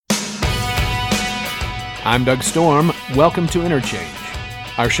I'm Doug Storm. Welcome to Interchange.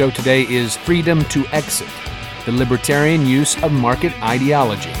 Our show today is Freedom to Exit, the libertarian use of market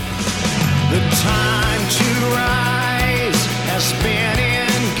ideology. The time to rise has been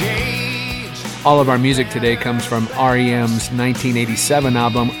engaged. All of our music today comes from REM's 1987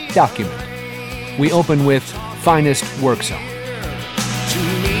 album, Document. We open with Finest Work Song. To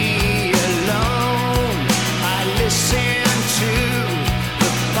me alone, I listen to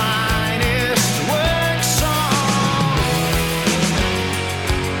the finest work song.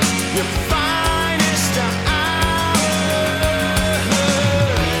 Your finest hour.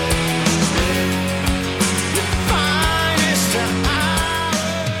 Your finest hour.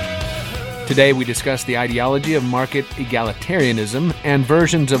 Today we discuss the ideology of market egalitarianism and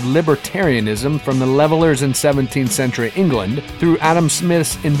versions of libertarianism from the levelers in 17th century England through Adam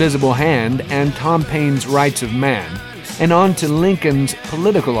Smith's Invisible Hand and Tom Paine's Rights of Man, and on to Lincoln's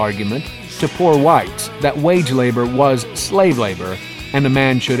political argument to poor whites that wage labor was slave labor and a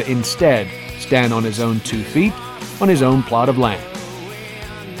man should instead stand on his own 2 feet on his own plot of land.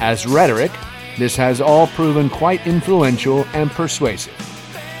 As rhetoric, this has all proven quite influential and persuasive.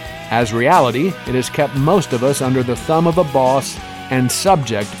 As reality, it has kept most of us under the thumb of a boss and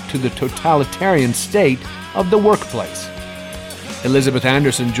subject to the totalitarian state of the workplace. Elizabeth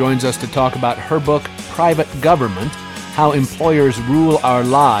Anderson joins us to talk about her book, Private Government: How Employers Rule Our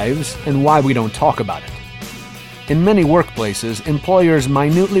Lives and Why We Don't Talk About It. In many workplaces, employers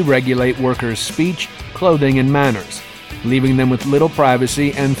minutely regulate workers' speech, clothing, and manners, leaving them with little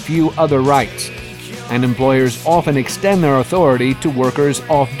privacy and few other rights. And employers often extend their authority to workers'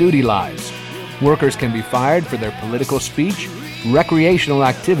 off-duty lives. Workers can be fired for their political speech, recreational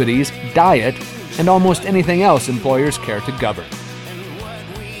activities, diet, and almost anything else employers care to govern.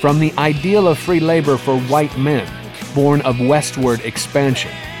 From the ideal of free labor for white men, born of westward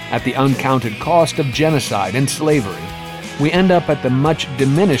expansion, at the uncounted cost of genocide and slavery, we end up at the much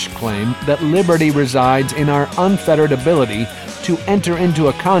diminished claim that liberty resides in our unfettered ability to enter into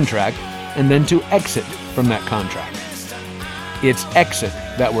a contract and then to exit from that contract. It's exit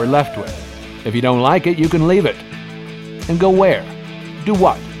that we're left with. If you don't like it, you can leave it. And go where? Do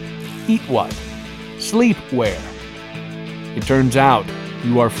what? Eat what? Sleep where? It turns out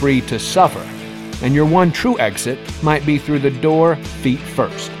you are free to suffer, and your one true exit might be through the door feet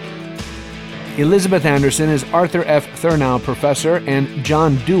first. Elizabeth Anderson is Arthur F. Thurnau Professor and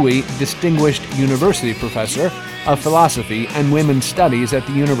John Dewey Distinguished University Professor of Philosophy and Women's Studies at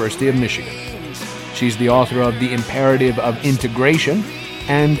the University of Michigan. She's the author of The Imperative of Integration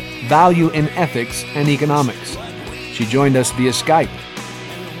and Value in Ethics and Economics. She joined us via Skype.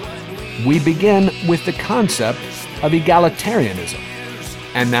 We begin with the concept of egalitarianism.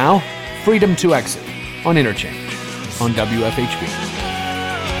 And now, Freedom to Exit on Interchange on WFHB.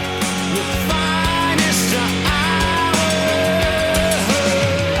 Your finest hour.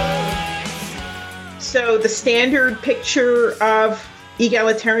 So the standard picture of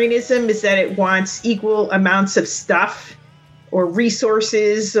egalitarianism is that it wants equal amounts of stuff or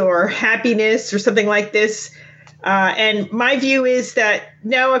resources or happiness or something like this. And my view is that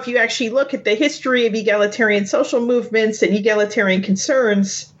no, if you actually look at the history of egalitarian social movements and egalitarian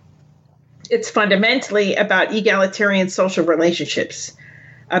concerns, it's fundamentally about egalitarian social relationships,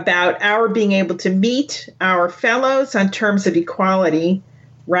 about our being able to meet our fellows on terms of equality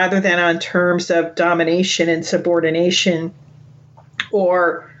rather than on terms of domination and subordination,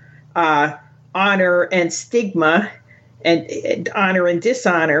 or honor and stigma, and honor and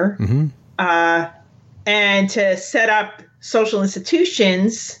dishonor, and to set up social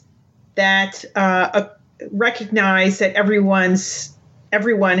institutions that recognize that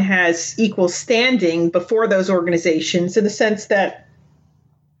everyone has equal standing before those organizations, in the sense that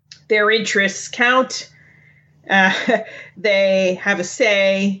their interests count. They have a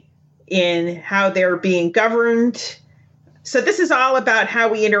say in how they're being governed. So this is all about how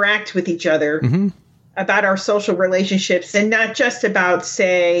we interact with each other, about our social relationships, and not just about,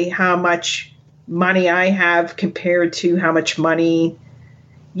 say, how much money I have compared to how much money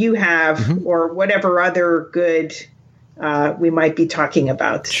you have, or whatever other good we might be talking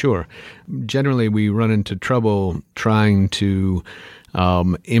about. Sure. Generally, we run into trouble trying to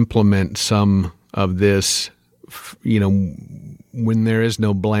implement some of this, when there is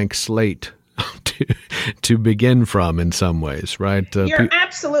no blank slate to begin from in some ways, right? You're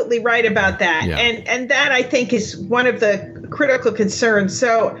absolutely right about that. Yeah. And that, I think, is one of the critical concerns.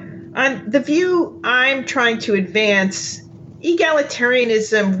 So on the view I'm trying to advance,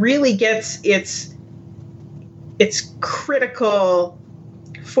 egalitarianism really gets its critical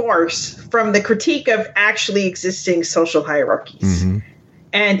force from the critique of actually existing social hierarchies.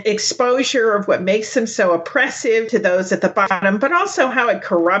 and exposure of what makes them so oppressive to those at the bottom, but also how it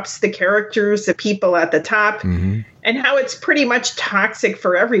corrupts the characters of people at the top, and how it's pretty much toxic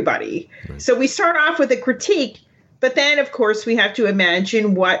for everybody. Right. So we start off with a critique, but then, of course, we have to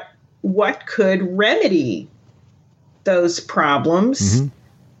imagine what could remedy those problems.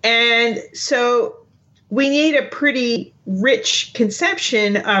 And so we need a pretty rich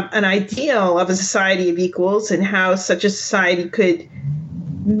conception of an ideal of a society of equals and how such a society could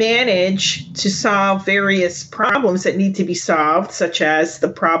manage to solve various problems that need to be solved, such as the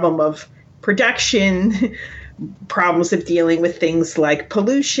problem of production, problems of dealing with things like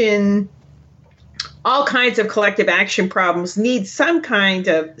pollution. All kinds of collective action problems need some kind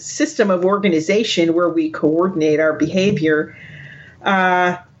of system of organization where we coordinate our behavior.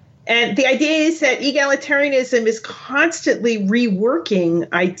 And the idea is that egalitarianism is constantly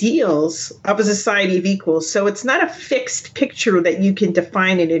reworking ideals of a society of equals. So it's not a fixed picture that you can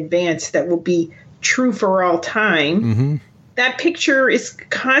define in advance that will be true for all time. That picture is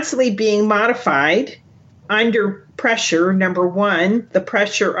constantly being modified under pressure. Number one, the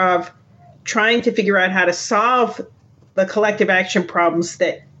pressure of trying to figure out how to solve the collective action problems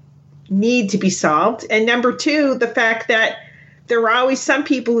that need to be solved. And number two, the fact that there are always some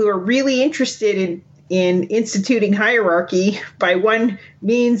people who are really interested in instituting hierarchy by one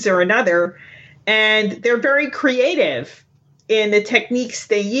means or another, and they're very creative in the techniques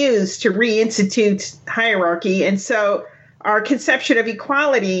they use to reinstitute hierarchy. And so our conception of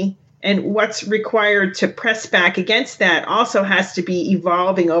equality and what's required to press back against that also has to be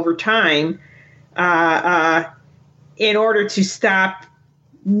evolving over time in order to stop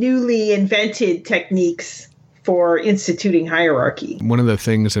newly invented techniques for instituting hierarchy. One of the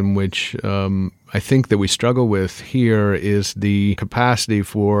things in which I think that we struggle with here is the capacity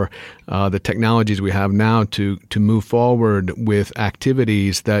for the technologies we have now to move forward with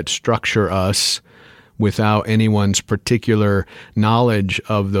activities that structure us without anyone's particular knowledge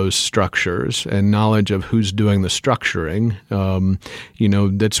of those structures and knowledge of who's doing the structuring.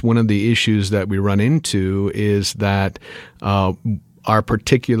 That's one of the issues that we run into, is that our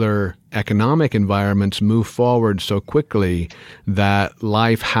particular economic environments move forward so quickly that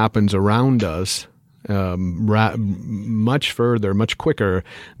life happens around us much further, much quicker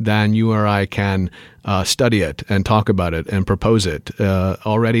than you or I can study it and talk about it and propose it.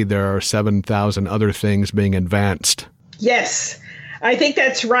 Already there are 7,000 other things being advanced. Yes, I think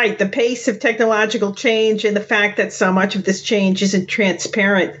that's right. The pace of technological change and the fact that so much of this change isn't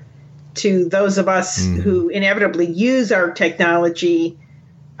transparent to those of us who inevitably use our technology,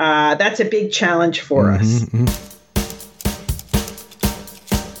 that's a big challenge for us.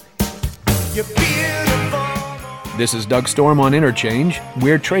 This is Doug Storm on Interchange.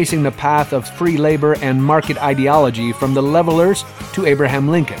 We're tracing the path of free labor and market ideology from the levelers to Abraham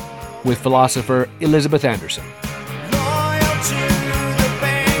Lincoln with philosopher Elizabeth Anderson.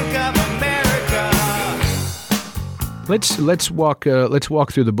 Let's walk through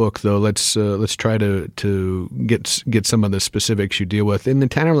the book, though. Let's try to get some of the specifics you deal with in the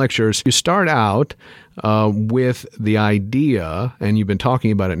Tanner lectures. You start out with the idea, and you've been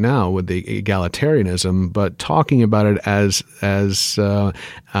talking about it now with the egalitarianism, but talking about it as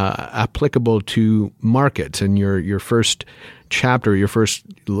applicable to markets. And your first chapter, your first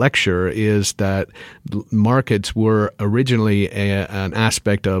lecture, is that markets were originally an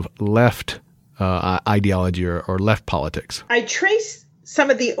aspect of left ideology or left politics. I trace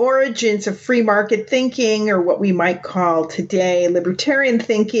some of the origins of free market thinking, or what we might call today libertarian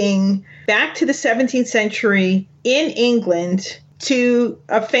thinking, back to the 17th century in England, to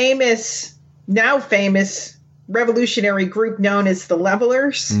a now famous revolutionary group known as the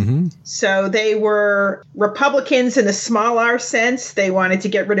Levelers. So they were Republicans in the small r sense. They wanted to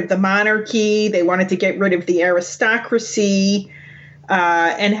get rid of the monarchy. They wanted to get rid of the aristocracy,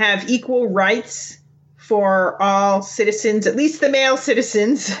 and have equal rights for all citizens, at least the male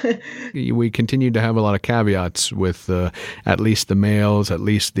citizens. We continue to have a lot of caveats with at least the males, at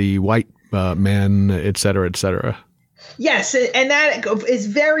least the white men, et cetera, et cetera. Yes, and that is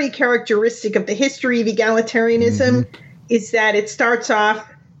very characteristic of the history of egalitarianism, is that it starts off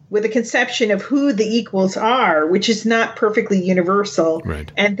with a conception of who the equals are, which is not perfectly universal. Right.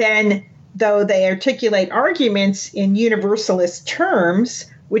 And then, though they articulate arguments in universalist terms,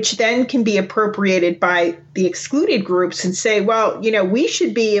 which then can be appropriated by the excluded groups and say, well, we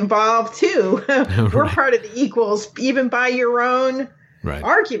should be involved too. We're part of the equals, even by your own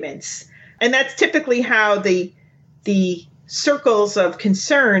arguments. And that's typically how the circles of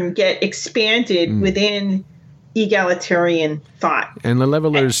concern get expanded within egalitarian thought. And the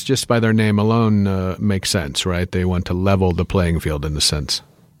levelers, just by their name alone, make sense, right? They want to level the playing field in a sense.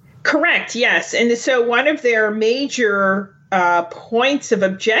 Correct, yes. And so one of their major points of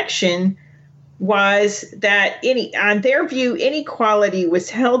objection was that on their view, inequality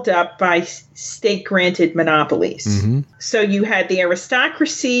was held up by state-granted monopolies. So you had the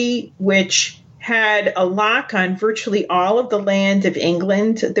aristocracy, which had a lock on virtually all of the land of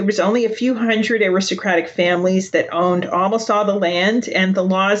England. There was only a few hundred aristocratic families that owned almost all the land, and the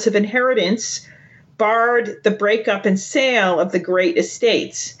laws of inheritance barred the breakup and sale of the great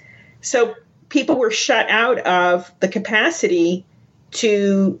estates. So people were shut out of the capacity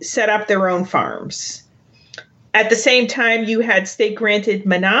to set up their own farms. At the same time, you had state-granted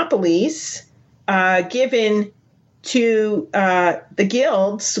monopolies given to the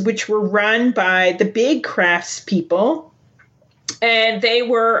guilds, which were run by the big craftspeople, and they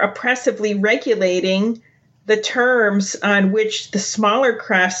were oppressively regulating the terms on which the smaller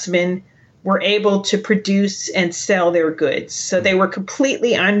craftsmen were able to produce and sell their goods. So they were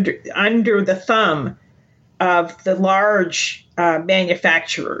completely under the thumb of the large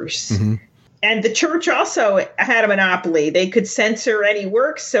manufacturers. And the church also had a monopoly. They could censor any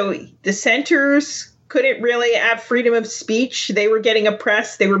work, so dissenters couldn't really have freedom of speech. They were getting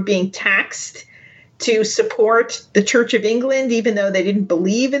oppressed. They were being taxed to support the Church of England, even though they didn't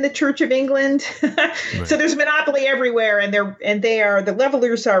believe in the Church of England. Right. So there's monopoly everywhere, and the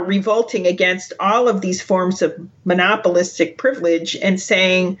levelers are revolting against all of these forms of monopolistic privilege and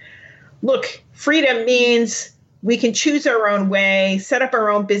saying, look, freedom means we can choose our own way, set up our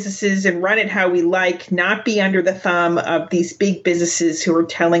own businesses and run it how we like, not be under the thumb of these big businesses who are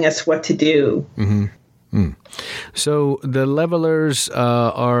telling us what to do. So the levelers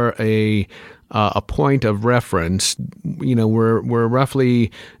are a point of reference. You know, we're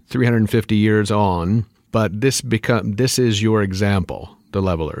roughly 350 years on, but this is your example, the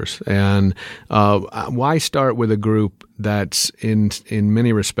levelers. And why start with a group that's in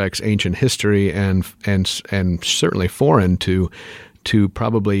many respects ancient history and certainly foreign to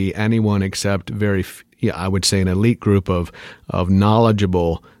probably anyone except I would say an elite group of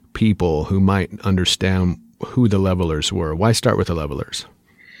knowledgeable people who might understand who the levelers were? Why start with the levelers?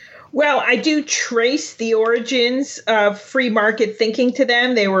 Well, I do trace the origins of free market thinking to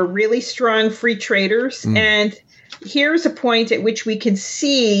them. They were really strong free traders. And here's a point at which we can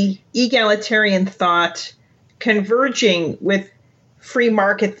see egalitarian thought converging with free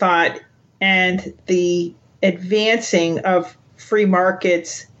market thought and the advancing of free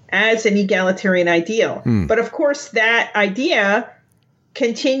markets as an egalitarian ideal. But of course, that idea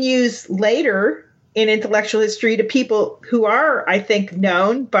continues later in intellectual history to people who are, I think,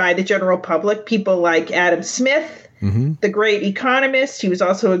 known by the general public, people like Adam Smith, the great economist. He was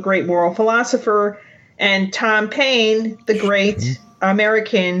also a great moral philosopher, and Tom Paine, the great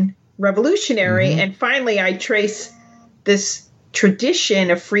American revolutionary. And finally, I trace this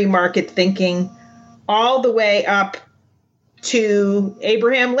tradition of free market thinking all the way up to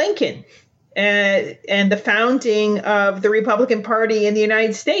Abraham Lincoln and the founding of the Republican Party in the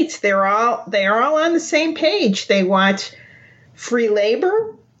United States. They are all on the same page. They want free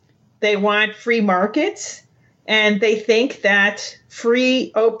labor, they want free markets, and they think that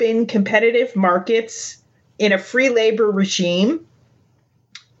free, open, competitive markets in a free labor regime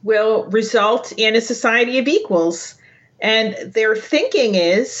will result in a society of equals. And their thinking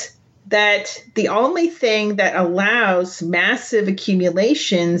is that the only thing that allows massive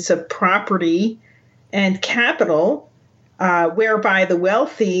accumulations of property and capital, whereby the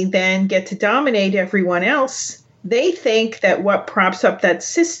wealthy then get to dominate everyone else, they think that what props up that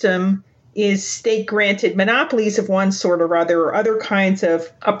system is state-granted monopolies of one sort or other, or other kinds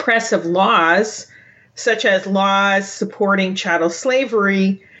of oppressive laws, such as laws supporting chattel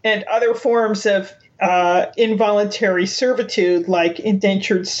slavery and other forms of involuntary servitude like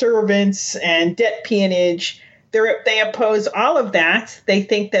indentured servants and debt peonage. They oppose all of that. They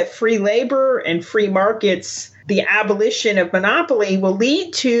think that free labor and free markets, the abolition of monopoly, will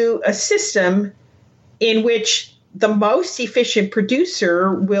lead to a system in which the most efficient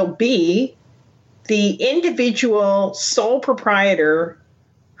producer will be the individual sole proprietor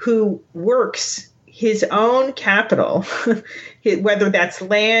who works his own capital, whether that's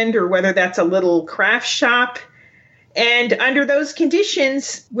land or whether that's a little craft shop. And under those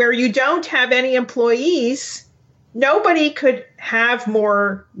conditions where you don't have any employees, nobody could have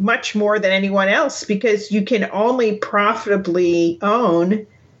much more than anyone else, because you can only profitably own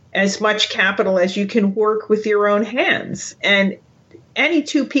as much capital as you can work with your own hands. And any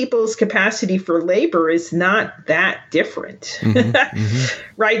two people's capacity for labor is not that different,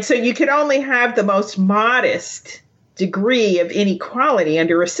 right? So you could only have the most modest degree of inequality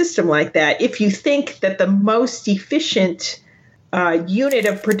under a system like that if you think that the most efficient unit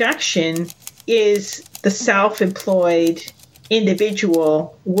of production is the self-employed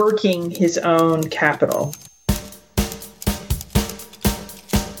individual working his own capital.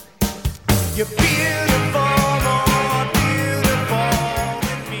 You're beautiful, more beautiful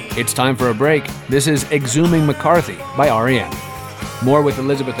than me. It's time for a break. This is Exhuming McCarthy by R.E.M. More with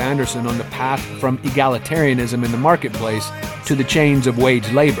Elizabeth Anderson on the path from egalitarianism in the marketplace to the chains of wage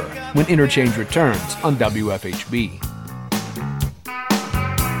labor when Interchange returns on WFHB.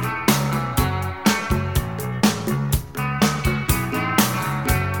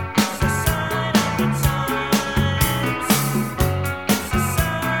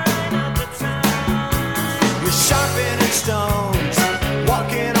 You're sharpening stones,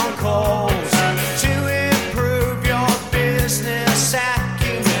 walking on coals to improve your business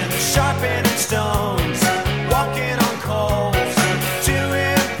acumen. Sharpening stones, walking on coals to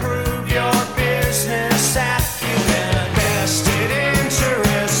improve your business acumen. Vested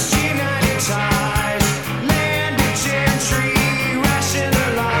interests, united ties, landed gentry,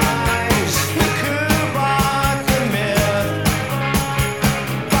 rationalize. Look who bought the myth.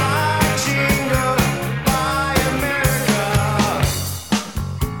 Buy jingle, buy America.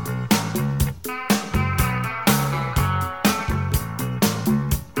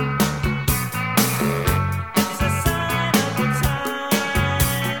 It's a sign of the times.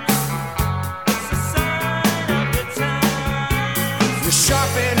 It's a sign of the times. You're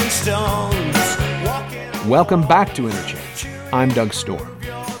sharpening stones, walking. Welcome back to Interchange. I'm Doug Storm.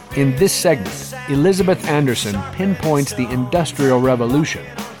 In this segment, Elizabeth Anderson pinpoints the Industrial Revolution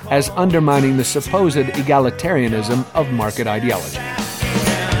as undermining the supposed egalitarianism of market ideology.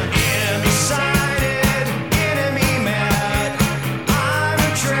 Undecided, enemy mad. I'm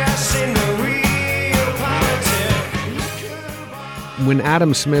addressing the real politics. When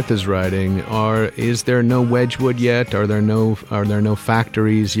Adam Smith is writing, is there no Wedgwood yet? Are there no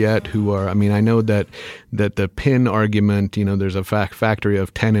factories yet who are? I mean, I know that the pin argument. There's a factory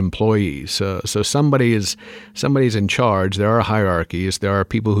of 10 employees. So somebody's in charge. There are hierarchies. There are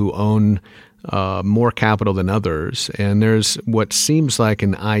people who own more capital than others, and there's what seems like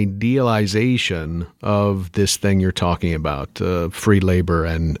an idealization of this thing you're talking about: free labor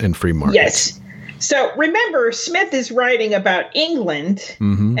and free markets. Yes. So remember, Smith is writing about England,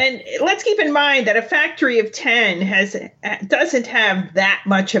 and let's keep in mind that a factory of 10 doesn't have that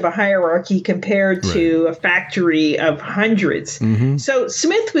much of a hierarchy compared to a factory of hundreds. So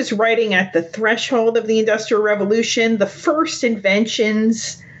Smith was writing at the threshold of the Industrial Revolution. The first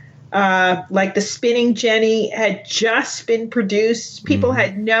inventions, like the spinning jenny, had just been produced. People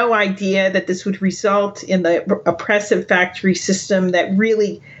had no idea that this would result in the oppressive factory system that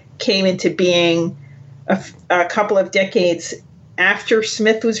really came into being a couple of decades after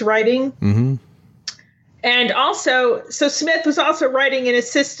Smith was writing. And also, so Smith was also writing in a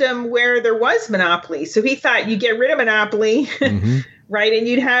system where there was monopoly. So he thought you get rid of monopoly, right? And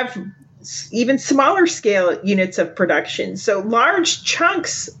you'd have even smaller scale units of production. So large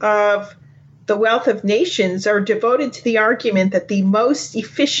chunks of the wealth of nations are devoted to the argument that the most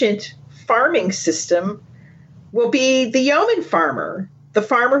efficient farming system will be the yeoman farmer, the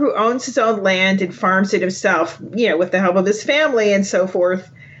farmer who owns his own land and farms it himself, with the help of his family and so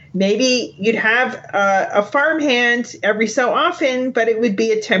forth. Maybe you'd have a farmhand every so often, but it would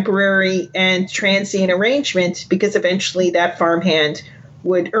be a temporary and transient arrangement because eventually that farmhand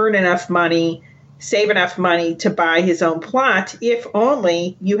would earn enough money, save enough money to buy his own plot, if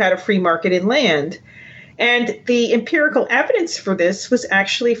only you had a free market in land. And the empirical evidence for this was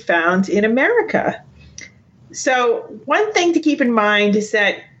actually found in America. So one thing to keep in mind is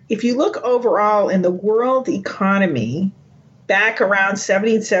that if you look overall in the world economy, back around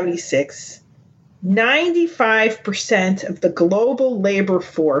 1776, 95% of the global labor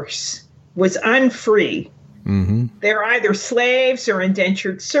force was unfree. They're either slaves or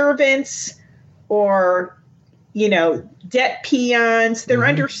indentured servants or, debt peons. They're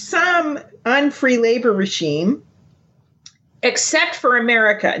under some unfree labor regime, except for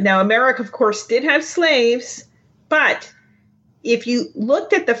America. Now, America, of course, did have slaves, but if you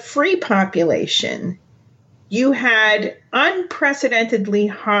looked at the free population, you had unprecedentedly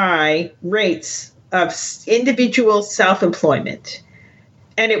high rates of individual self-employment.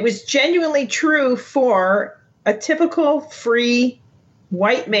 And it was genuinely true for a typical free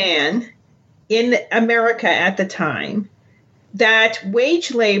white man in America at the time that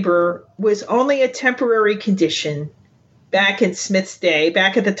wage labor was only a temporary condition back in Smith's day,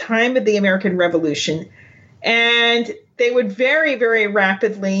 back at the time of the American Revolution. And they would very, very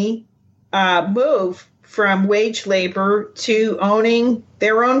rapidly move from wage labor to owning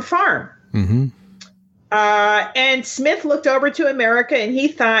their own farm. Mm-hmm. And Smith looked over to America and he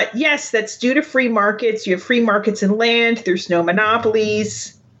thought, yes, that's due to free markets. You have free markets in land. There's no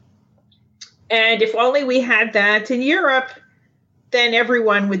monopolies. And if only we had that in Europe, then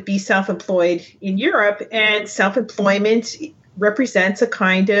everyone would be self-employed in Europe. And self-employment represents a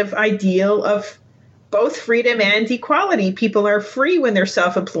kind of ideal of both freedom and equality. People are free when they're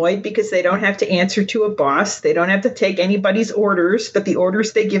self-employed because they don't have to answer to a boss. They don't have to take anybody's orders, but the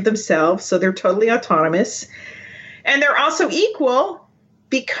orders they give themselves. So they're totally autonomous. And they're also equal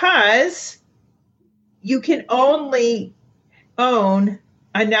because you can only own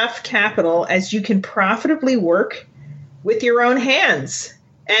enough capital as you can profitably work with your own hands.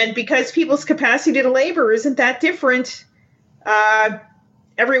 And because people's capacity to labor isn't that different,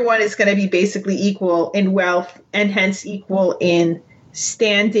 everyone is going to be basically equal in wealth and hence equal in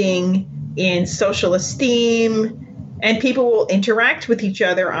standing, in social esteem, and people will interact with each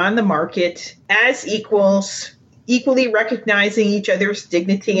other on the market as equals, equally recognizing each other's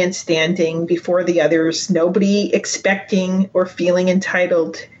dignity and standing before the others, nobody expecting or feeling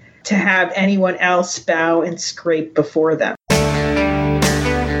entitled to have anyone else bow and scrape before them.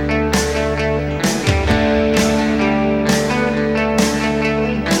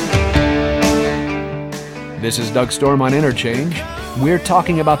 This is Doug Storm on Interchange. We're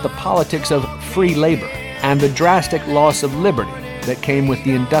talking about the politics of free labor and the drastic loss of liberty that came with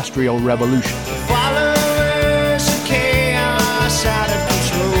the Industrial Revolution. Followers of chaos out of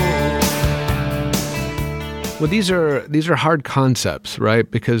control. Well, these are hard concepts, right?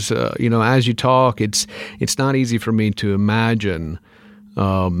 Because as you talk, it's not easy for me to imagine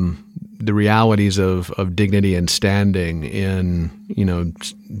the realities of dignity and standing in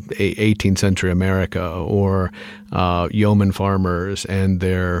 18th century America, or yeoman farmers and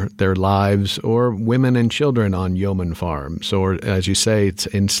their lives, or women and children on yeoman farms, or, as you say, it's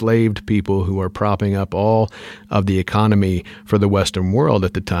enslaved people who are propping up all of the economy for the Western world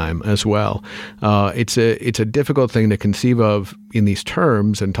at the time as well. It's a difficult thing to conceive of in these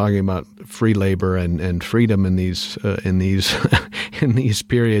terms, and talking about free labor and freedom in these in these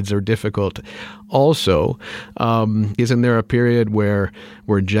periods are difficult. Also, isn't there a period where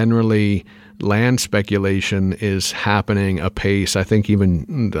generally land speculation is happening apace? I think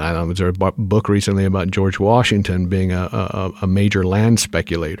even, was there a book recently about George Washington being a major land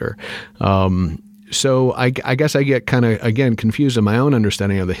speculator? So I guess I get kind of, again, confused in my own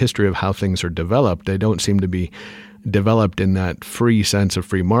understanding of the history of how things are developed. They don't seem to be developed in that free sense of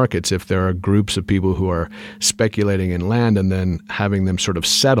free markets if there are groups of people who are speculating in land and then having them sort of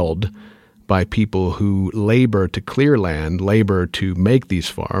settled by people who labor to clear land, labor to make these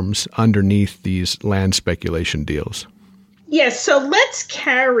farms underneath these land speculation deals. Yes, so let's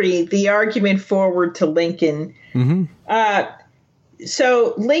carry the argument forward to Lincoln. Mm-hmm.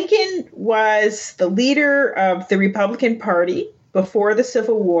 So Lincoln was the leader of the Republican Party before the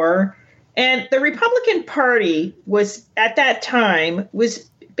Civil War. And the Republican Party was, at that time,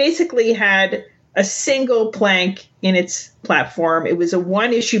 basically had a single plank in its platform. It was a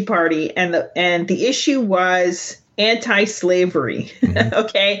one-issue party, and the issue was anti-slavery. Mm-hmm.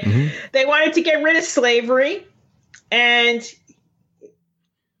 Okay? Mm-hmm. They wanted to get rid of slavery, and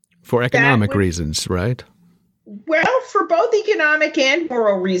for economic reasons, right? Well, for both economic and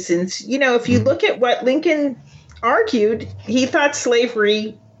moral reasons. If you look at what Lincoln argued, he thought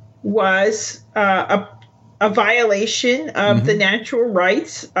slavery was a violation of the natural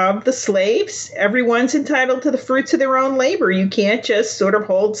rights of the slaves. Everyone's entitled to the fruits of their own labor. You can't just sort of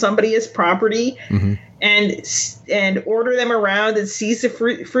hold somebody as property and order them around and seize the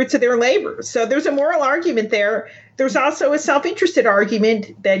fruits of their labor. So there's a moral argument there. There's also a self-interested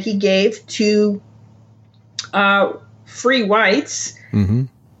argument that he gave to free whites,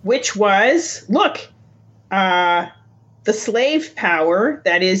 which was, look, the slave power,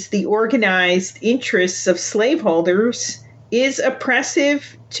 that is the organized interests of slaveholders, is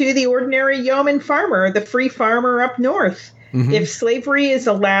oppressive to the ordinary yeoman farmer, the free farmer up north. If slavery is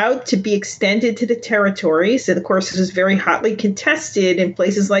allowed to be extended to the territories, and of course this is very hotly contested in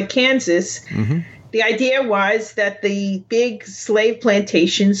places like Kansas, the idea was that the big slave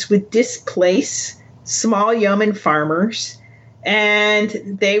plantations would displace small yeoman farmers,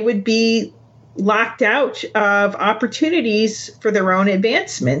 and they would be locked out of opportunities for their own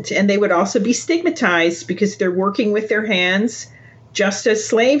advancement. And they would also be stigmatized because they're working with their hands just as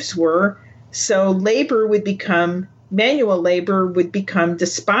slaves were. So labor would become manual labor would become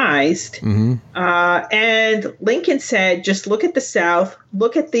despised. And Lincoln said, just look at the South,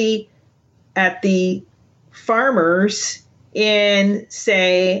 look at the farmers in,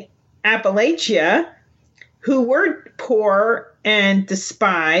 say, Appalachia, who were poor and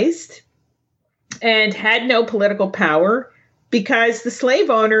despised and had no political power because the slave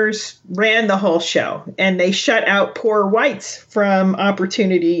owners ran the whole show and they shut out poor whites from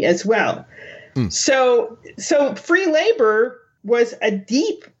opportunity as well. So free labor was a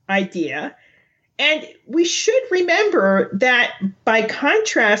deep idea. And we should remember that by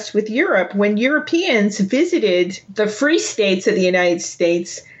contrast with Europe, when Europeans visited the free states of the United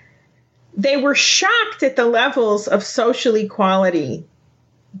States, they were shocked at the levels of social equality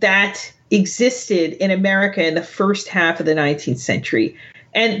that existed in America in the first half of the 19th century.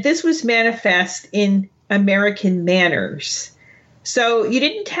 And this was manifest in American manners. So you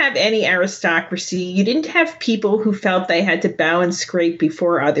didn't have any aristocracy. You didn't have people who felt they had to bow and scrape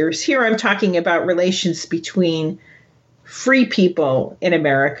before others. Here I'm talking about relations between free people in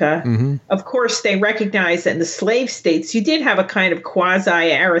America. Of course, they recognized that in the slave states, you did have a kind of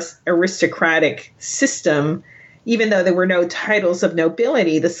quasi-aristocratic system. Even though there were no titles of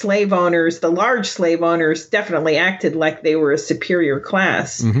nobility, the slave owners, the large slave owners, definitely acted like they were a superior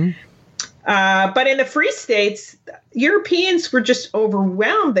class. But in the free states, Europeans were just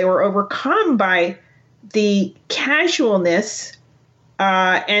overwhelmed. They were overcome by the casualness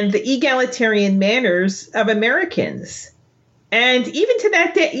and the egalitarian manners of Americans. And even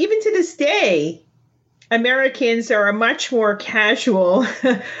to this day, Americans are a much more casual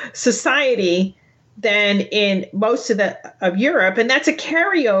society than in most of Europe, and that's a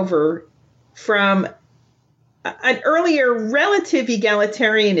carryover from an earlier relative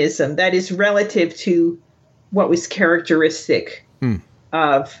egalitarianism that is relative to what was characteristic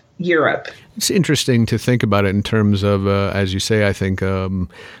of Europe. It's interesting to think about it in terms of, as you say, I think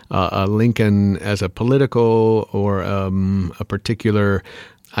Lincoln as a political or a particular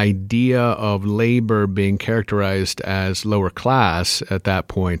idea of labor being characterized as lower class at that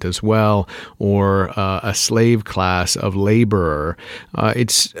point as well, or a slave class of laborer.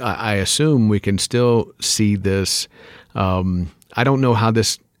 I assume we can still see this. I don't know how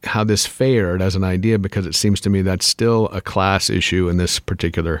this fared as an idea, because it seems to me that's still a class issue in this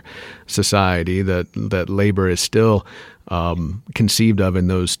particular society, that labor is still conceived of in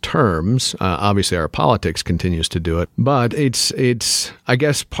those terms. Obviously, our politics continues to do it, but it's I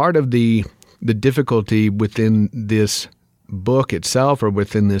guess part of the difficulty within this book itself, or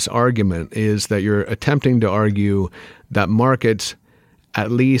within this argument, is that you're attempting to argue that markets,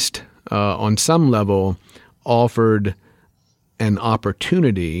 at least on some level, offered an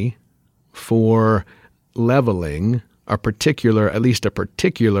opportunity for leveling at least a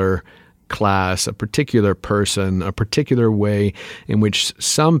particular class, a particular person, a particular way in which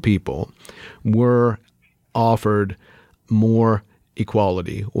some people were offered more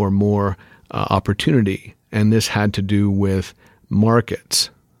equality or more opportunity. And this had to do with markets.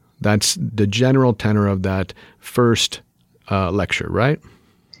 That's the general tenor of that first lecture, right?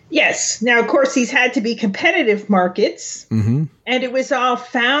 Yes. Now, of course, these had to be competitive markets, and it was all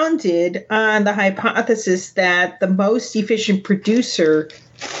founded on the hypothesis that the most efficient producer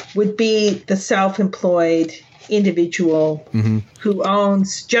would be the self-employed individual who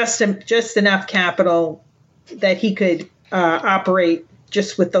owns just enough capital that he could operate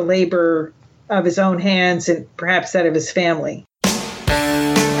just with the labor of his own hands and perhaps that of his family.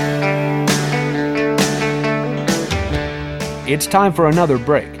 It's time for another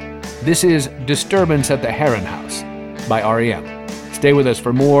break. This is Disturbance at the Heron House by REM. Stay with us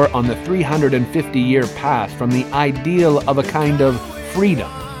for more on the 350-year path from the ideal of a kind of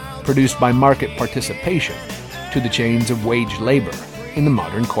freedom produced by market participation to the chains of wage labor in the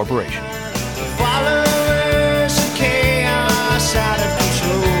modern corporation. Followers of chaos out of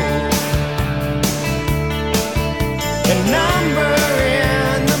control. The number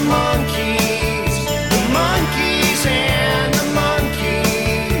and the monkeys and the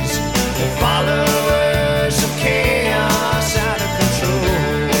monkeys. The followers of chaos out of control.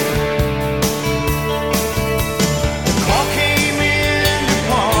 The call came in to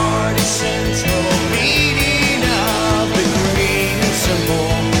Party Central, meeting of the green symbol.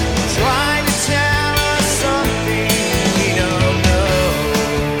 Try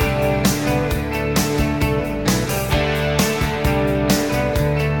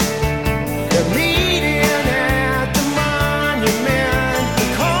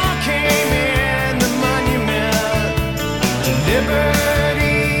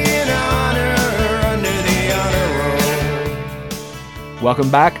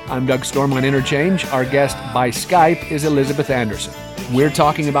Welcome back. I'm Doug Storm on Interchange. Our guest by Skype is Elizabeth Anderson. We're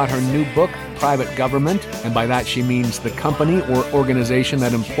talking about her new book, Private Government, and by that she means the company or organization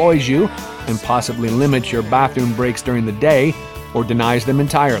that employs you and possibly limits your bathroom breaks during the day or denies them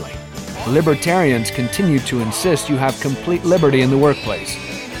entirely. Libertarians continue to insist you have complete liberty in the workplace,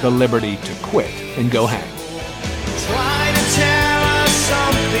 the liberty to quit and go hang. Try to tell us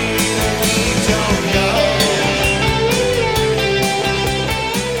something we don't know.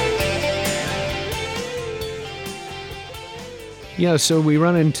 Yeah, so we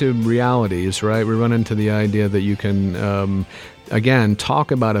run into realities, right? We run into the idea that you can, again, talk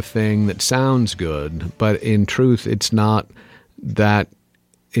about a thing that sounds good, but in truth, it's not that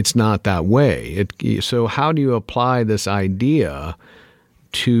way. So how do you apply this idea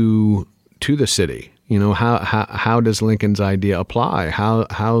to the city? You know, how does Lincoln's idea apply?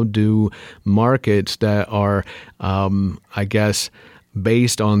 How do markets that are, I guess,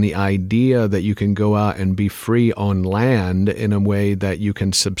 based on the idea that you can go out and be free on land in a way that you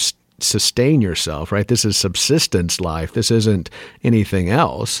can sustain yourself, right? This is subsistence life. This isn't anything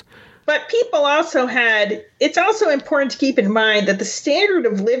else. But people also it's also important to keep in mind that the standard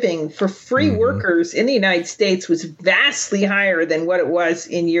of living for free workers in the United States was vastly higher than what it was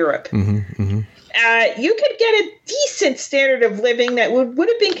in Europe. You could get a decent standard of living that would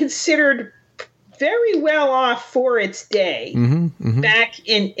have been considered very well off for its day back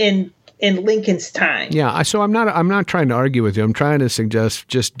in Lincoln's time. Yeah, so I'm not trying to argue with you. I'm trying to suggest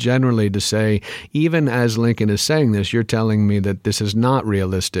just generally to say, even as Lincoln is saying this, you're telling me that this is not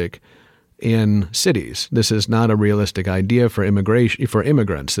realistic in cities. This is not a realistic idea for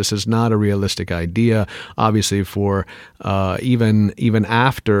immigrants. This is not a realistic idea, obviously, for even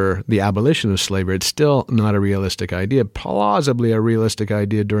after the abolition of slavery. It's still not a realistic idea. Plausibly a realistic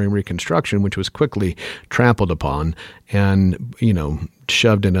idea during Reconstruction, which was quickly trampled upon and,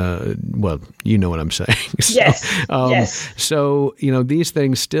 shoved in you know what I'm saying. Yes. So, these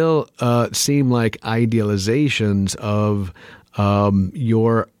things still seem like idealizations of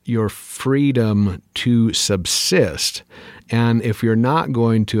your freedom to subsist. And if you're not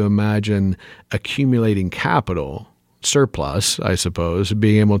going to imagine accumulating capital, surplus, I suppose,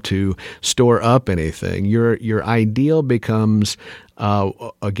 being able to store up anything, your ideal becomes,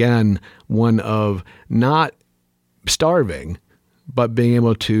 again, one of not starving, but being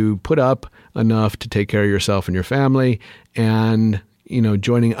able to put up enough to take care of yourself and your family and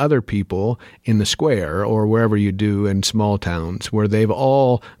joining other people in the square or wherever you do in small towns where they've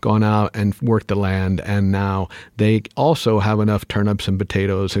all gone out and worked the land, and now they also have enough turnips and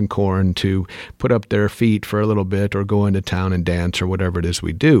potatoes and corn to put up their feet for a little bit or go into town and dance or whatever it is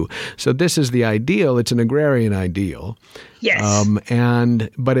we do. So this is the ideal. It's an agrarian ideal. Yes.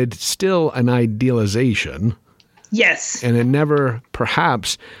 But it's still an idealization. Yes. And it never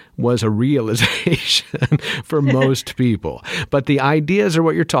perhaps was a realization for most people. But the ideas are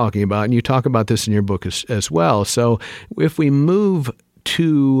what you're talking about, and you talk about this in your book as well. So if we move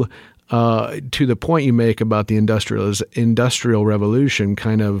to the point you make about the industrial revolution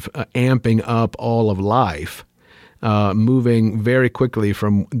kind of amping up all of life, moving very quickly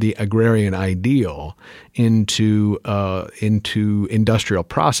from the agrarian ideal into industrial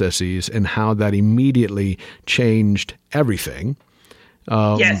processes and how that immediately changed everything.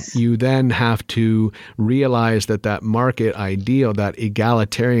 Yes. You then have to realize that market ideal, that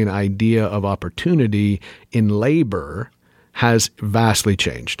egalitarian idea of opportunity in labor has vastly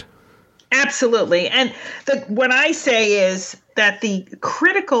changed. Absolutely. And what I say is that the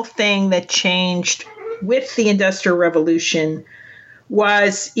critical thing that changed with the Industrial Revolution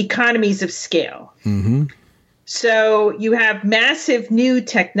was economies of scale. So you have massive new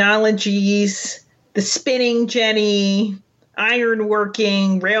technologies, the spinning jenny,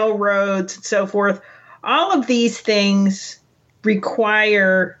 ironworking, railroads, and so forth. All of these things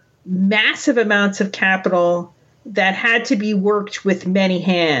require massive amounts of capital that had to be worked with many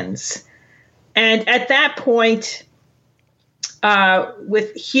hands. And at that point,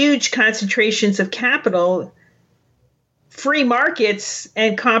 with huge concentrations of capital, free markets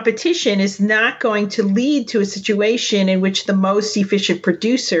and competition is not going to lead to a situation in which the most efficient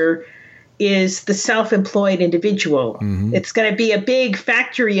producer is the self-employed individual. It's going to be a big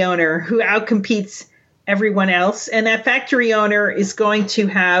factory owner who outcompetes everyone else. And that factory owner is going to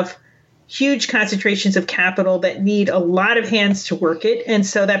have huge concentrations of capital that need a lot of hands to work it. And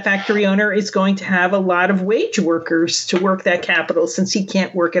so that factory owner is going to have a lot of wage workers to work that capital since he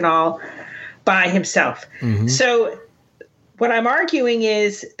can't work it all by himself. So what I'm arguing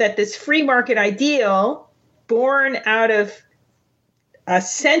is that this free market ideal, born out of a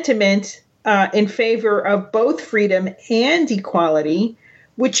sentiment in favor of both freedom and equality,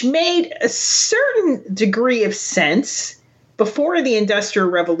 which made a certain degree of sense before the Industrial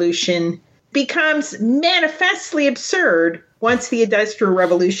Revolution, becomes manifestly absurd once the Industrial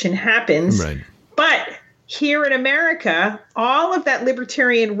Revolution happens. Right. But here in America, all of that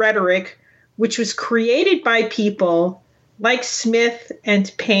libertarian rhetoric, which was created by people like Smith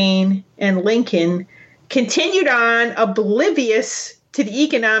and Paine and Lincoln, continued on oblivious to the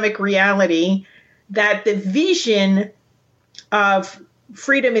economic reality that the vision of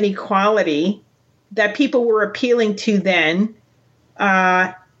freedom and equality that people were appealing to then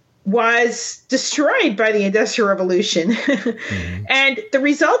was destroyed by the Industrial Revolution. Mm-hmm. And the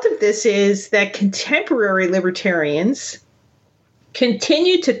result of this is that contemporary libertarians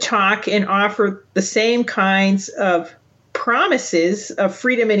continue to talk and offer the same kinds of promises of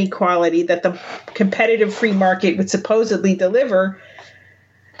freedom and equality that the competitive free market would supposedly deliver.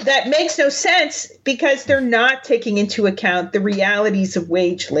 That makes no sense because they're not taking into account the realities of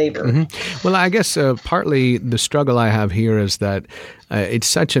wage labor. Mm-hmm. Well, I guess partly the struggle I have here is that it's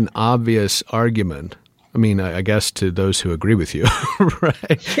such an obvious argument. I mean, I guess to those who agree with you, right?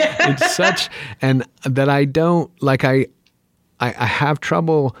 It's such, and that I don't, like I have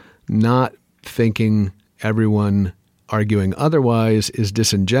trouble not thinking everyone arguing otherwise is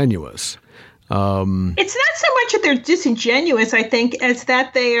disingenuous. It's not so much that they're disingenuous, I think, as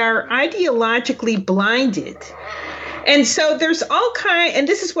that they are ideologically blinded. And so there's all kind, and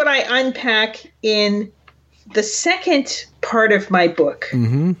this is what I unpack in the second part of my book.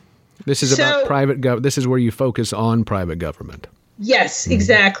 Mm-hmm. This is about private government. This is where you focus on private government. Yes,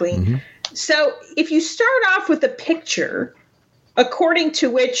 exactly. Mm-hmm. So if you start off with a picture according to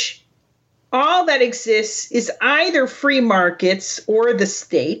which all that exists is either free markets or the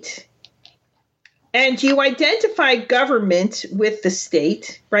state, and you identify government with the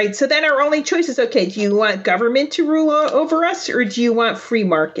state, right? So then our only choice is, okay, do you want government to rule over us or do you want free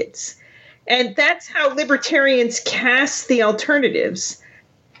markets? And that's how libertarians cast the alternatives.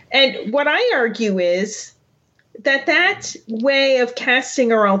 And what I argue is that that way of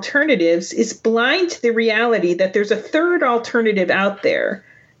casting our alternatives is blind to the reality that there's a third alternative out there,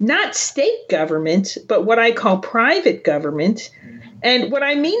 not state government, but what I call private government. And what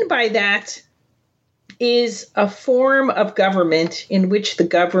I mean by that is a form of government in which the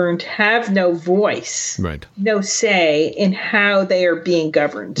governed have no voice, right, no say in how they are being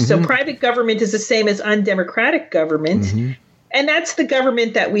governed. Mm-hmm. So private government is the same as undemocratic government. Mm-hmm. And that's the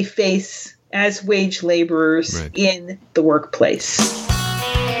government that we face as wage laborers in the workplace.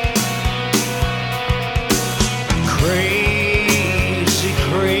 Crazy,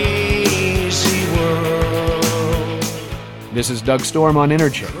 crazy world. This is Doug Storm on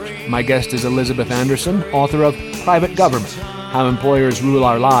Interchange. My guest is Elizabeth Anderson, author of Private Government, How Employers Rule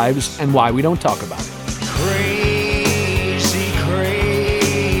Our Lives and Why We Don't Talk About It. Crazy,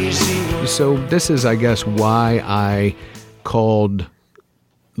 crazy world. So this is, I guess, why I called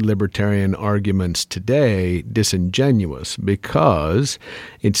libertarian arguments today disingenuous, because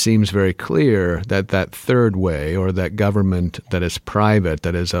it seems very clear that that third way, or that government that is private,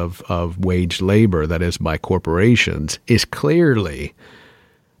 that is of wage labor, that is by corporations, is clearly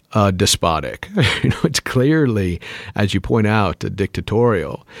despotic. It's clearly, as you point out,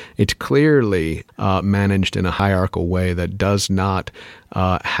 dictatorial. It's clearly managed in a hierarchical way that does not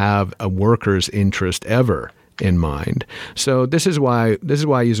have a worker's interest ever in mind. So this is why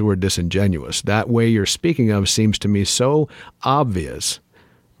I use the word disingenuous. That way you're speaking of seems to me so obvious,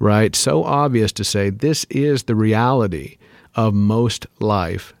 right? So obvious to say this is the reality of most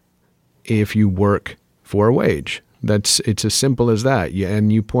life if you work for a wage. It's as simple as that.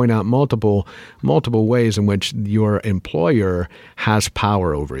 And you point out multiple ways in which your employer has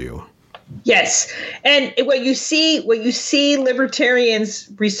power over you. Yes. And what you see libertarians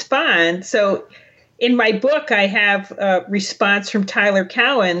respond. So in my book, I have a response from Tyler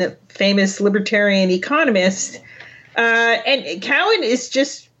Cowen, the famous libertarian economist. And Cowen is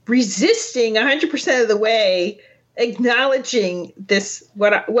just resisting 100% of the way, acknowledging this,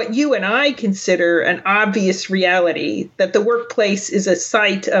 what you and I consider an obvious reality, that the workplace is a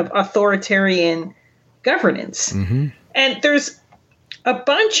site of authoritarian governance. Mm-hmm. And there's a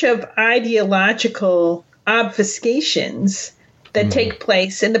bunch of ideological obfuscations that take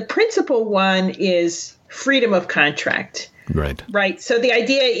place. And the principal one is freedom of contract. Right. So the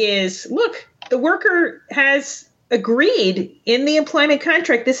idea is, look, the worker has agreed in the employment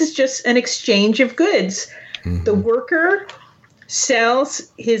contract. This is just an exchange of goods. Mm-hmm. The worker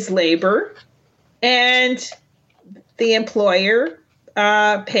sells his labor and the employer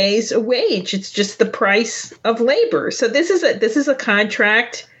pays a wage. It's just the price of labor. So this is a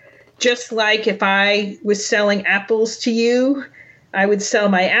contract Just like if I was selling apples to you, I would sell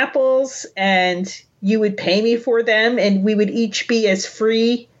my apples and you would pay me for them, and we would each be as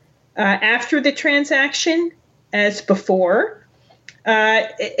free after the transaction as before.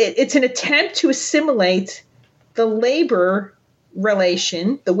 It's an attempt to assimilate the labor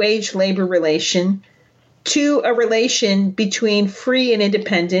relation, the wage labor relation, to a relation between free and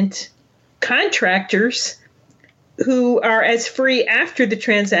independent contractors who are as free after the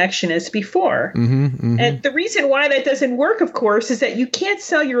transaction as before. And the reason why that doesn't work, of course, is that you can't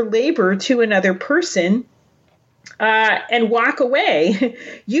sell your labor to another person and walk away.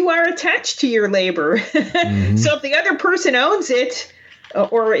 You are attached to your labor. So if the other person owns it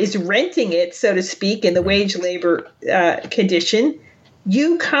or is renting it, so to speak, in the wage labor condition,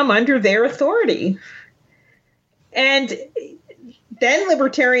 you come under their authority. And then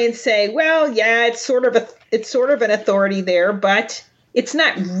libertarians say, well, yeah, it's sort of an authority there, but it's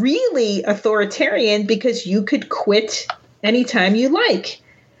not really authoritarian because you could quit anytime you like.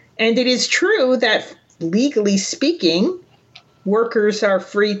 And it is true that legally speaking, workers are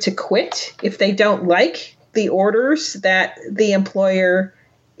free to quit if they don't like the orders that the employer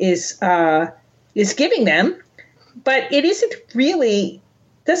is giving them. But it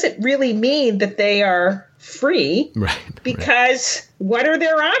doesn't really mean that they are free, because what are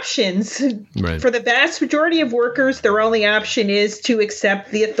their options? For the vast majority of workers, their only option is to accept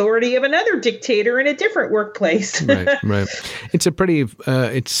the authority of another dictator in a different workplace. Right. It's a pretty,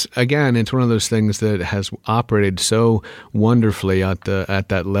 it's one of those things that has operated so wonderfully at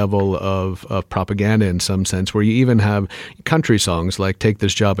that level of propaganda in some sense, where you even have country songs like "Take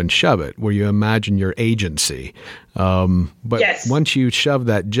This Job and Shove It," where you imagine your agency. But yes. Once you shove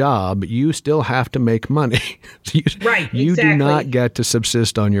that job, you still have to make money. You do not get to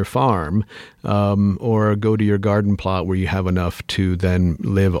subsist on your farm or go to your garden plot where you have enough to then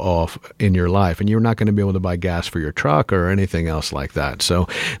live off in your life. And you're not going to be able to buy gas for your truck or anything else like that. So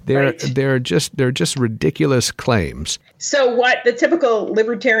they're just ridiculous claims. So what the typical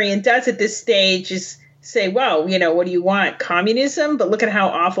libertarian does at this stage is say, well, what do you want? Communism? But look at how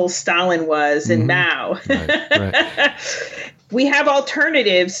awful Stalin was and Mao. Right. We have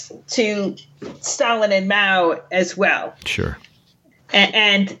alternatives to Stalin and Mao as well. Sure.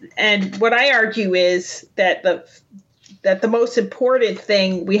 And what I argue is that the most important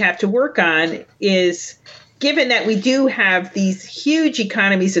thing we have to work on is, given that we do have these huge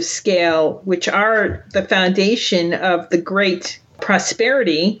economies of scale, which are the foundation of the great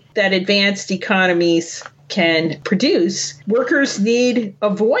prosperity that advanced economies can produce, workers need a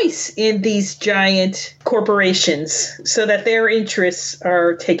voice in these giant corporations so that their interests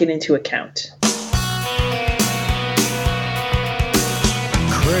are taken into account.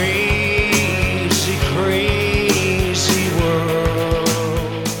 Crazy, crazy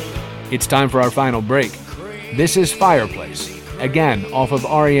world. It's time for our final break. This is Fireplace, again off of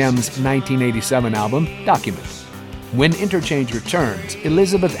REM's 1987 album, Document. When Interchange returns,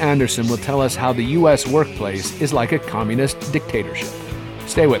 Elizabeth Anderson will tell us how the U.S. workplace is like a communist dictatorship.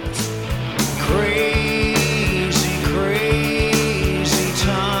 Stay with us. Crazy, crazy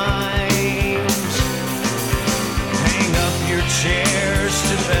times. Hang up your chairs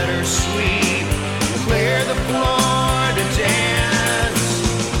to better sleep. Clear the floor to dance.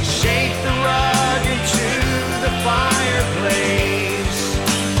 Shake the rug into the fireplace.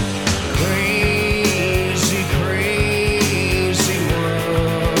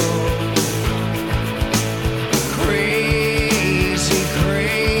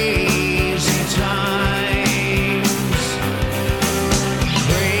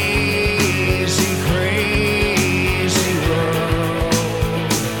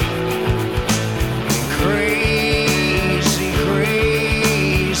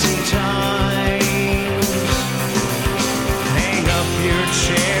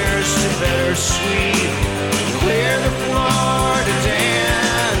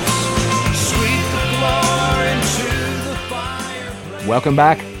 Welcome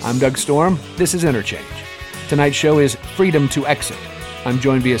back. I'm Doug Storm. This is Interchange. Tonight's show is Freedom to Exit. I'm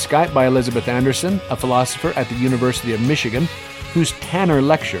joined via Skype by Elizabeth Anderson, a philosopher at the University of Michigan, whose Tanner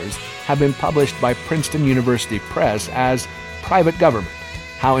lectures have been published by Princeton University Press as Private Government: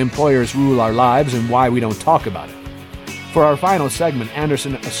 How Employers Rule Our Lives and Why We Don't Talk About It. For our final segment,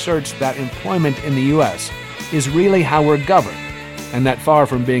 Anderson asserts that employment in the U.S. is really how we're governed, and that far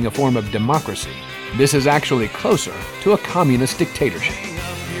from being a form of democracy, this is actually closer to a communist dictatorship.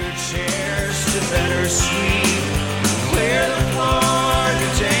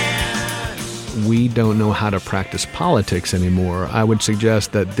 We don't know how to practice politics anymore. I would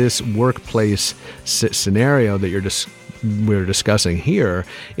suggest that this workplace scenario that you're we're discussing here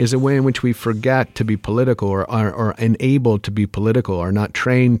is a way in which we forget to be political or are unable to be political, or not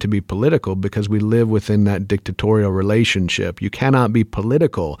trained to be political because we live within that dictatorial relationship. You cannot be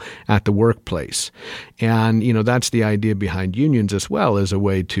political at the workplace. And, that's the idea behind unions as well, as a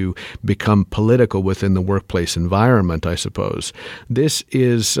way to become political within the workplace environment, I suppose. This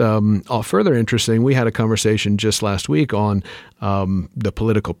is further interesting. We had a conversation just last week on the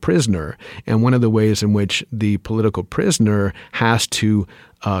political prisoner, and one of the ways in which the political prisoner has to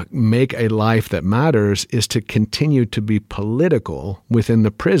make a life that matters is to continue to be political within the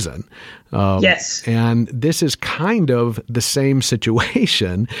prison. Yes. And this is kind of the same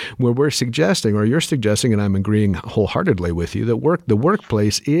situation where we're suggesting, or you're suggesting, and I'm agreeing wholeheartedly with you, that the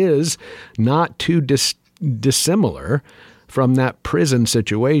workplace is not too dissimilar from that prison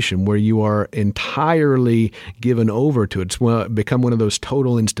situation where you are entirely given over to it. It's become one of those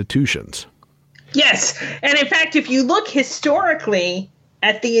total institutions. Yes. And in fact, if you look historically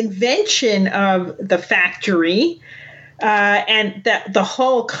at the invention of the factory and the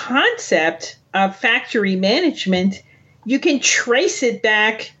whole concept of factory management, you can trace it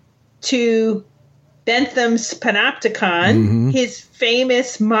back to Bentham's Panopticon, his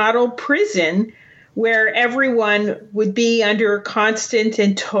famous model prison, where everyone would be under constant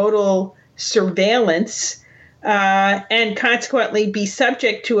and total surveillance and consequently be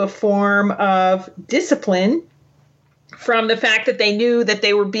subject to a form of discipline from the fact that they knew that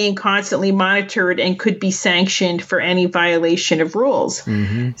they were being constantly monitored and could be sanctioned for any violation of rules.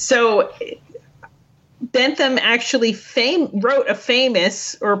 So Bentham actually wrote a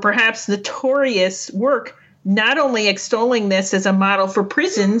famous, or perhaps notorious, work, not only extolling this as a model for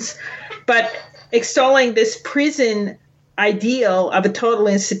prisons, but extolling this prison ideal of a total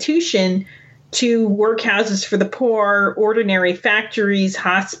institution to workhouses for the poor, ordinary factories,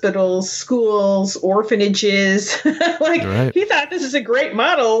 hospitals, schools, orphanages. He thought this is a great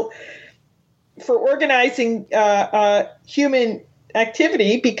model for organizing human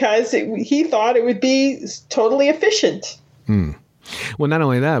activity because he thought it would be totally efficient. Well, not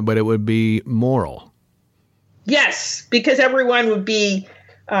only that, but it would be moral. Yes, because everyone would be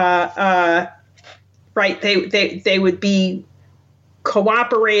right. They would be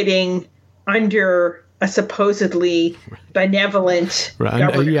cooperating under a supposedly benevolent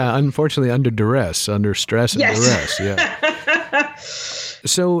government. Unfortunately, under duress, under stress and duress. Yeah.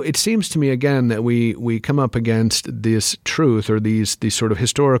 So it seems to me, again, that we come up against this truth, or these sort of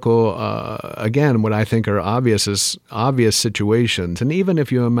historical, again, what I think are obvious situations. And even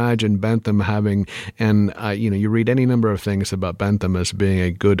if you imagine Bentham having, and you read any number of things about Bentham as being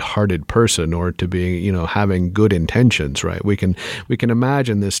a good-hearted person, or to being, having good intentions, right? We can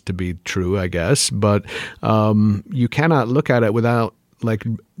imagine this to be true, I guess, but you cannot look at it without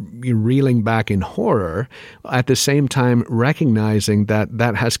reeling back in horror, at the same time recognizing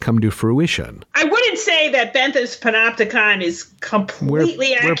that has come to fruition. I wouldn't say that Bentham's Panopticon is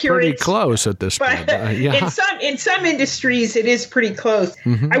completely accurate. We're pretty close at this point. In some industries, it is pretty close.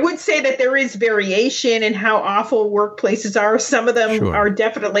 I would say that there is variation in how awful workplaces are. Some of them are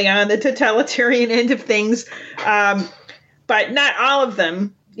definitely on the totalitarian end of things, but not all of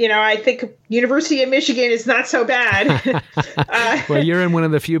them. I think University of Michigan is not so bad. Well, you're in one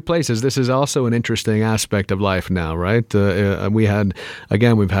of the few places. This is also an interesting aspect of life now, right? We've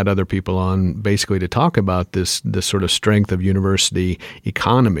had other people on basically to talk about this sort of strength of university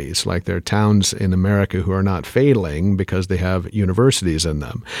economies, like there are towns in America who are not failing because they have universities in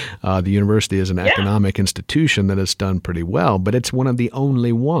them. The university is an economic institution that has done pretty well, but it's one of the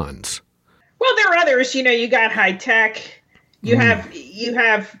only ones. Well, there are others. You got high tech. You have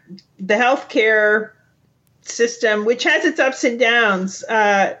the healthcare system, which has its ups and downs,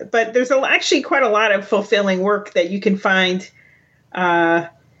 but there's actually quite a lot of fulfilling work that you can find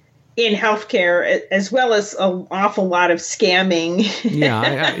in healthcare, as well as an awful lot of scamming.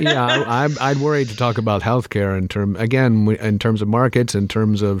 I'd worry to talk about healthcare in terms of markets, in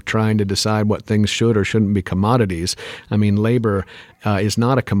terms of trying to decide what things should or shouldn't be commodities. I mean, labor is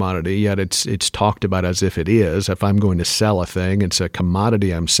not a commodity, yet it's talked about as if it is. If I'm going to sell a thing, it's a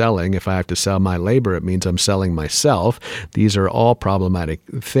commodity I'm selling. If I have to sell my labor, it means I'm selling myself. These are all problematic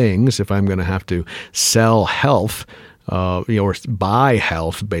things. If I'm going to have to sell health, or buy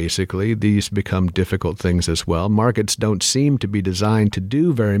health, basically, these become difficult things as well. Markets don't seem to be designed to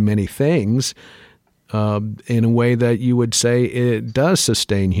do very many things in a way that you would say it does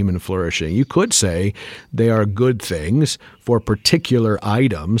sustain human flourishing. You could say they are good things for particular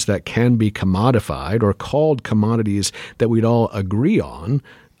items that can be commodified or called commodities that we'd all agree on.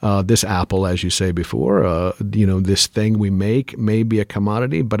 this apple, as you say before, this thing we make may be a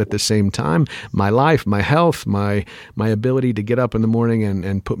commodity, but at the same time, my life, my health, my ability to get up in the morning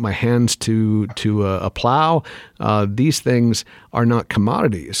and put my hands to a plow, these things are not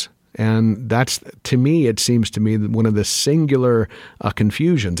commodities. And that's, to me, it seems to me, one of the singular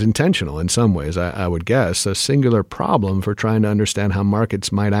confusions, intentional in some ways, I would guess, a singular problem for trying to understand how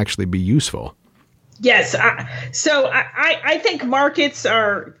markets might actually be useful. Yes. I think markets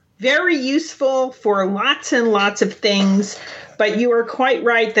are very useful for lots and lots of things, but you are quite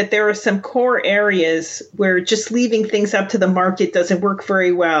right that there are some core areas where just leaving things up to the market doesn't work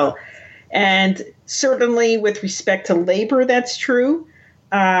very well. And certainly with respect to labor, that's true.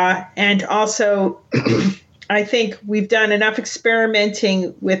 And also, I think we've done enough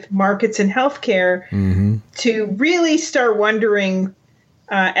experimenting with markets in healthcare to really start wondering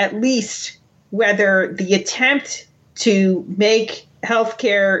at least whether the attempt to make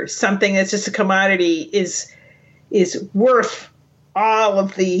healthcare something that's just a commodity is worth all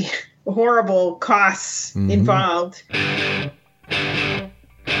of the horrible costs involved.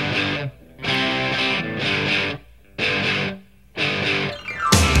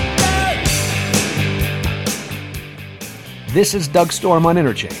 This is Doug Storm on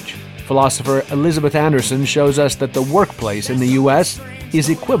Interchange. Philosopher Elizabeth Anderson shows us that the workplace in the U.S. is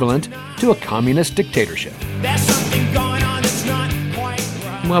equivalent to a communist dictatorship. There's something going on that's not quite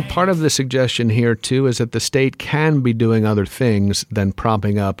right. Well, part of the suggestion here, too, is that the state can be doing other things than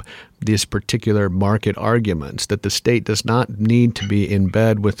propping up these particular market arguments, that the state does not need to be in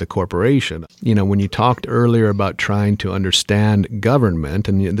bed with the corporation. When you talked earlier about trying to understand government,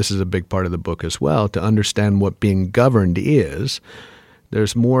 and this is a big part of the book as well, to understand what being governed is,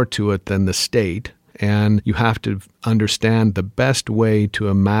 there's more to it than the state. And you have to understand the best way to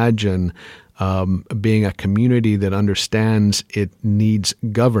imagine being a community that understands it needs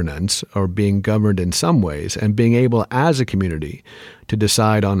governance or being governed in some ways, and being able as a community to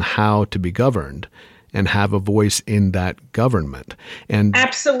decide on how to be governed and have a voice in that government. And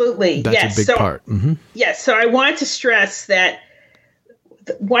absolutely, that's yes. a big part. Mm-hmm. Yes, so I want to stress that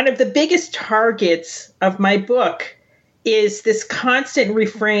one of the biggest targets of my book is this constant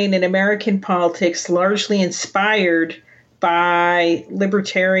refrain in American politics, largely inspired by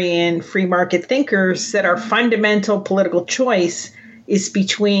libertarian free market thinkers, that our fundamental political choice is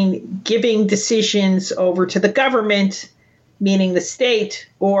between giving decisions over to the government, meaning the state,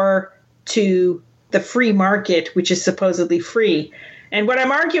 or to the free market, which is supposedly free. And what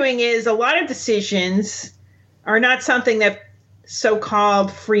I'm arguing is a lot of decisions are not something that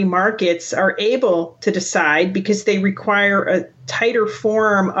so-called free markets are able to decide, because they require a tighter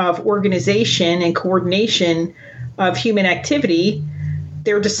form of organization and coordination of human activity.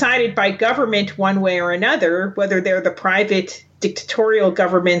 They're decided by government one way or another, whether they're the private dictatorial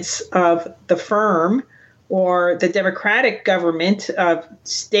governments of the firm or the democratic government of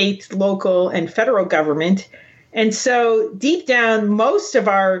state, local, and federal government. And so deep down, most of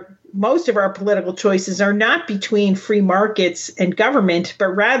our political choices are not between free markets and government, but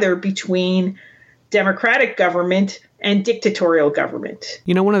rather between democratic government and dictatorial government.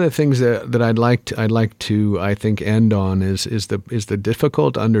 One of the things that I'd like to I think end on is the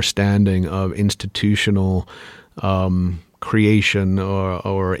difficult understanding of institutional creation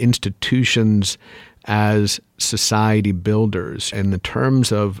or institutions as society builders, in the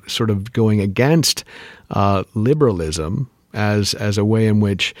terms of sort of going against liberalism as a way in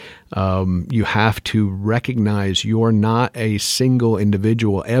which you have to recognize you're not a single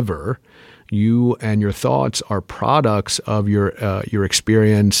individual ever. You and your thoughts are products of your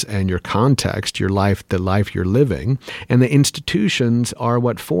experience and your context, your life, the life you're living, and the institutions are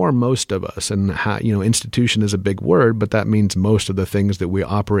what form most of us. And institution is a big word, but that means most of the things that we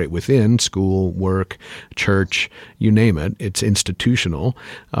operate within: school, work, church, you name it. It's institutional,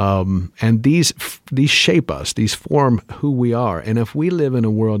 and these shape us. These form who we are. And if we live in a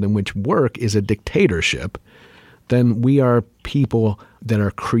world in which work is a dictatorship, then we are people that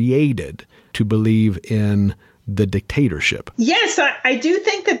are created to believe in the dictatorship. Yes, I do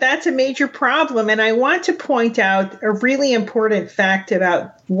think that that's a major problem. And I want to point out a really important fact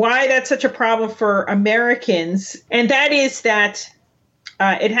about why that's such a problem for Americans. And that is that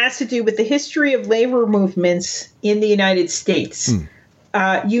it has to do with the history of labor movements in the United States.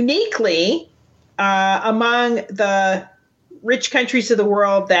 Uniquely, among the rich countries of the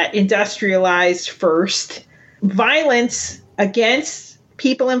world that industrialized first, violence against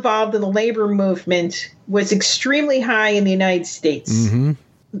people involved in the labor movement was extremely high in the United States. Mm-hmm.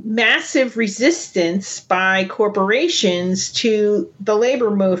 Massive resistance by corporations to the labor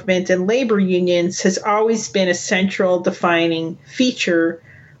movement and labor unions has always been a central defining feature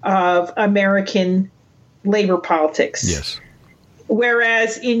of American labor politics. Yes.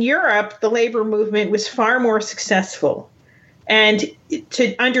 Whereas in Europe, the labor movement was far more successful. And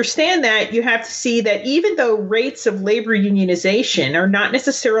to understand that, you have to see that even though rates of labor unionization are not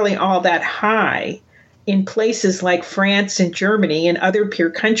necessarily all that high in places like France and Germany and other peer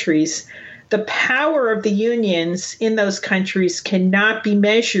countries, the power of the unions in those countries cannot be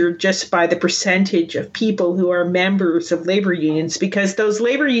measured just by the percentage of people who are members of labor unions, because those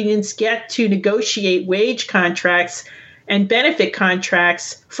labor unions get to negotiate wage contracts and benefit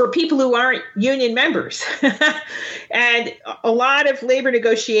contracts for people who aren't union members. And a lot of labor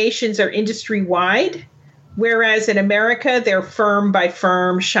negotiations are industry-wide, whereas in America, they're firm by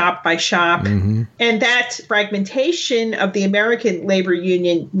firm, shop by shop. Mm-hmm. And that fragmentation of the American labor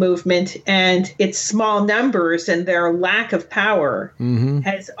union movement and its small numbers and their lack of power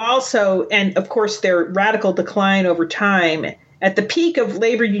has also, and of course, their radical decline over time. At the peak of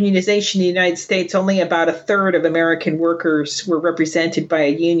labor unionization in the United States, only about a third of American workers were represented by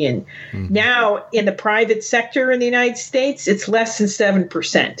a union. Mm-hmm. Now, in the private sector in the United States, it's less than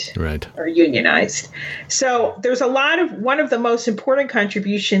 7% are unionized. So there's one of the most important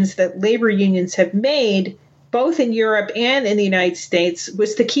contributions that labor unions have made, both in Europe and in the United States,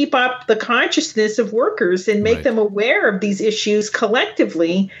 was to keep up the consciousness of workers and make them aware of these issues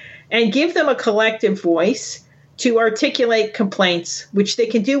collectively and give them a collective voice to articulate complaints, which they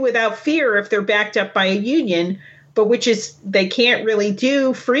can do without fear if they're backed up by a union, but which is they can't really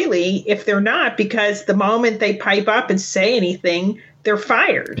do freely if they're not, because the moment they pipe up and say anything, they're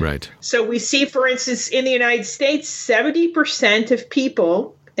fired. Right. So we see, for instance, in the United States, 70% of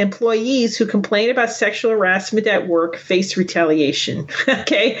employees who complain about sexual harassment at work face retaliation.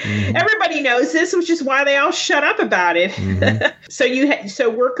 Okay. Mm-hmm. Everybody knows this, which is why they all shut up about it. Mm-hmm. So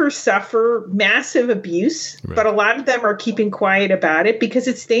workers suffer massive abuse, but a lot of them are keeping quiet about it because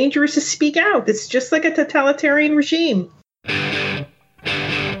it's dangerous to speak out. It's just like a totalitarian regime.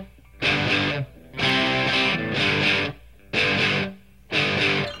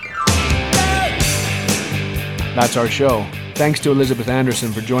 That's our show. Thanks to Elizabeth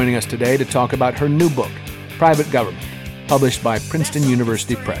Anderson for joining us today to talk about her new book, Private Government, published by Princeton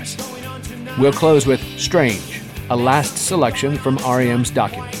University Press. We'll close with Strange, a last selection from R.E.M's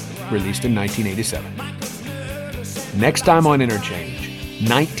document, released in 1987. Next time on Interchange,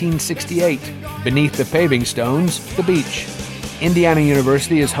 1968, beneath the paving stones, the beach. Indiana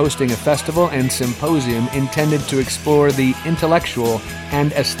University is hosting a festival and symposium intended to explore the intellectual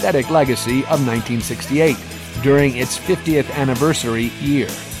and aesthetic legacy of 1968. During its 50th anniversary year.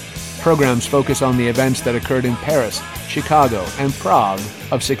 Programs focus on the events that occurred in Paris, Chicago, and Prague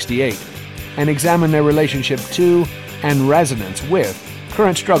of '68, and examine their relationship to and resonance with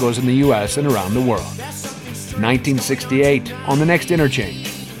current struggles in the U.S. and around the world. 1968 on the next Interchange,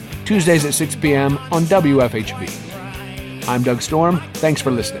 Tuesdays at 6 p.m. on WFHB. I'm Doug Storm. Thanks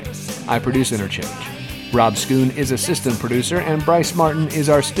for listening. I produce Interchange. Rob Schoon is assistant producer, and Bryce Martin is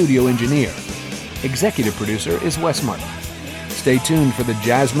our studio engineer. Executive producer is Wes Martin. Stay tuned for the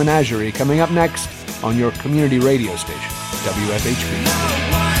Jazz Menagerie coming up next on your community radio station, WFHB.